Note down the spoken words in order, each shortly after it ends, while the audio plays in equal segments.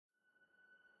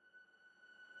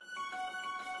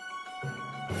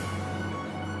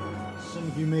Some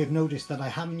of you may have noticed that I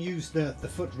haven't used the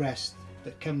footrest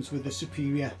that comes with the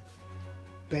superior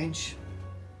bench.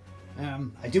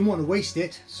 I didn't want to waste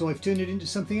it, so I've turned it into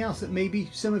something else that maybe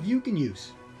some of you can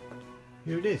use.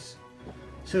 Here it is.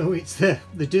 So it's the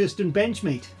Durston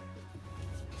Benchmate.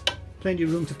 Plenty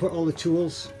of room to put all the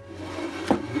tools,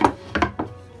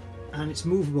 and it's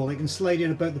movable. I can slide it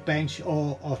about the bench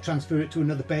or transfer it to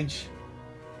another bench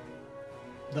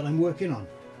that I'm working on.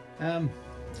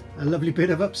 A lovely bit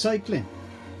of upcycling.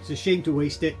 It's a shame to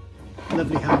waste it.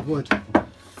 Lovely hardwood,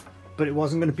 but it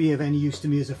wasn't going to be of any use to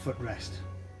me as a footrest.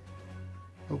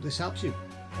 Hope this helps you.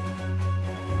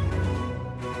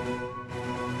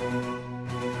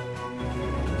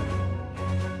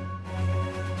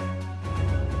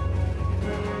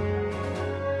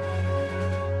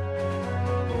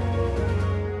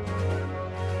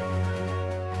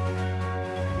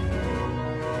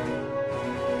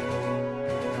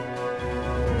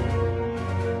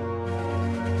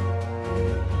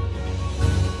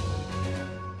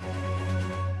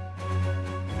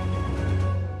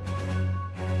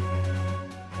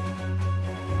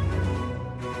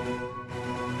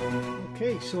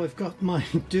 Okay, so I've got my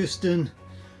Durston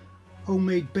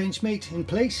homemade benchmate in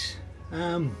place,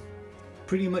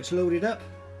 pretty much loaded up.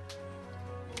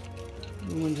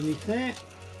 And underneath there,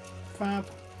 fab.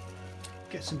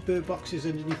 Get some bird boxes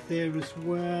underneath there as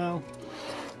well.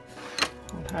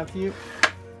 What have you?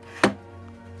 There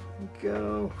we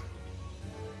go.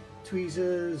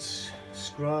 Tweezers,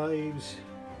 scribes,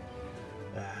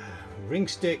 ring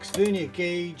sticks, vernier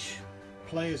gauge,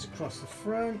 pliers across the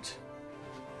front,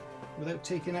 without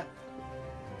taking up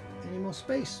any more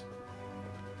space.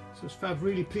 So it's fab,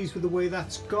 really pleased with the way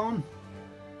that's gone.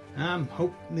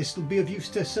 Hope this will be of use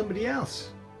to somebody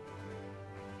else.